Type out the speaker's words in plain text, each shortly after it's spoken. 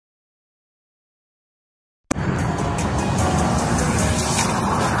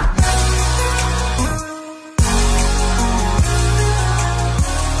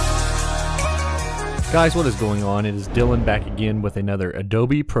Guys, what is going on? It is Dylan back again with another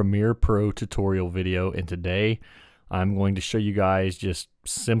Adobe Premiere Pro tutorial video, and today I'm going to show you guys just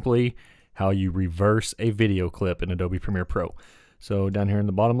simply how you reverse a video clip in Adobe Premiere Pro. So down here in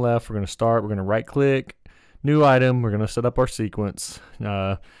the bottom left, we're going to start, we're going to right click, new item, we're going to set up our sequence,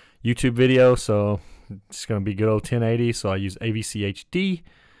 YouTube video, so it's going to be good old 1080, so I use AVC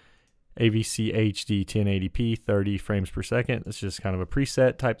HD 1080p 30 frames per second. It's just kind of a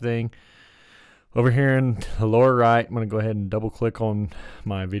preset type thing. Over here in the lower right, I'm going to go ahead and double click on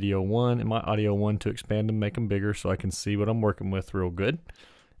my video 1 and my audio 1 to expand them, make them bigger so I can see what I'm working with real good.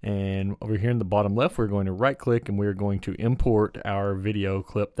 And over here in the bottom left, we're going to right click and we're going to import our video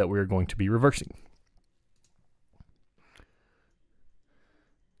clip that we're going to be reversing.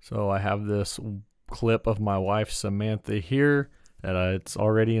 So I have this clip of my wife Samantha here that it's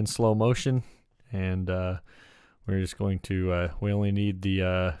already in slow motion, and we're just going to we only need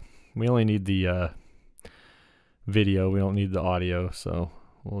the video, we don't need the audio, so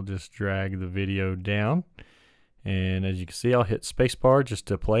we'll just drag the video down, and as you can see, I'll hit spacebar just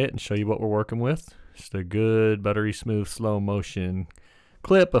to play it and show you what we're working with. Just a good buttery smooth slow motion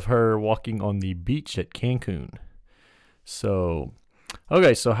clip of her walking on the beach at Cancun. So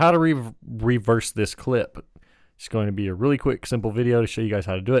okay, so how to reverse this clip. It's going to be a really quick simple video to show you guys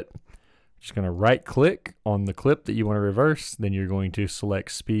how to do it. Just going to right click on the clip that you want to reverse, then you're going to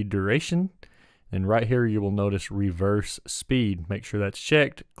select speed duration, and right here you will notice reverse speed. Make sure that's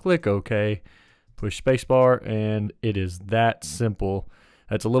checked, click OK, push spacebar, and it is that simple.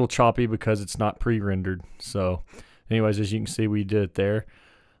 That's a little choppy because it's not pre-rendered. So anyways, as you can see, we did it there.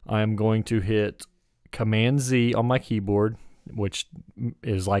 I'm going to hit Command Z on my keyboard, which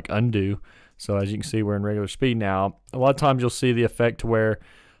is like undo. So as you can see, we're in regular speed now. A lot of times you'll see the effect to where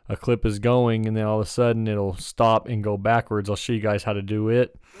a clip is going and then all of a sudden it'll stop and go backwards. I'll show you guys how to do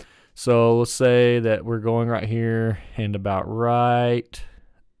it. So let's say that we're going right here, and about right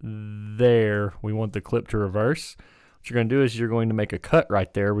there we want the clip to reverse. What you're going to do is you're going to make a cut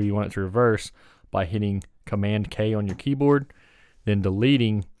right there where you want it to reverse by hitting Command K on your keyboard, then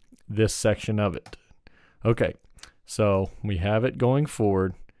deleting this section of it. Okay, so we have it going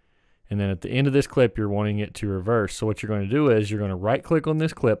forward, and then at the end of this clip you're wanting it to reverse. So what you're going to do is you're going to right click on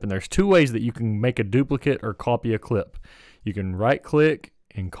this clip, and there's two ways that you can make a duplicate or copy a clip. You can right click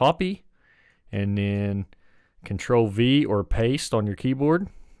and copy, and then Control V or paste on your keyboard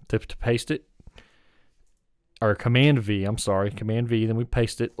to paste it, or Command V, I'm sorry, Command V, then we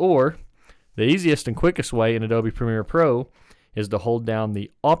paste it. Or the easiest and quickest way in Adobe Premiere Pro is to hold down the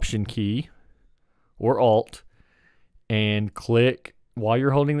Option key or Alt and click while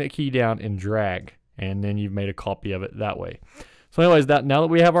you're holding that key down and drag, and then you've made a copy of it that way. So anyways, now that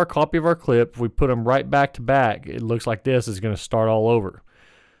we have our copy of our clip, if we put them right back to back, it looks like this is going to start all over.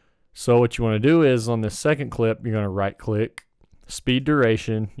 So what you want to do is on this second clip, you're going to right click, speed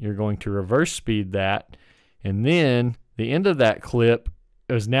duration, you're going to reverse speed that, and then the end of that clip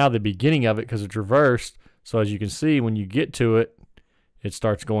is now the beginning of it because it's reversed. So as you can see, when you get to it, it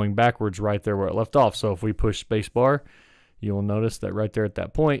starts going backwards right there where it left off. So if we push spacebar, you'll notice that right there at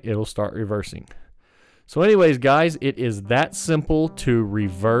that point, it'll start reversing. So anyways, guys, it is that simple to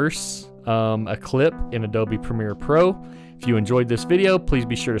reverse a clip in Adobe Premiere Pro. If you enjoyed this video, please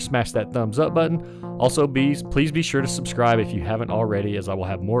be sure to smash that thumbs up button. Also, please be sure to subscribe if you haven't already, as I will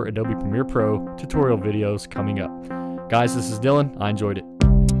have more Adobe Premiere Pro tutorial videos coming up. Guys, this is Dylan. I enjoyed it.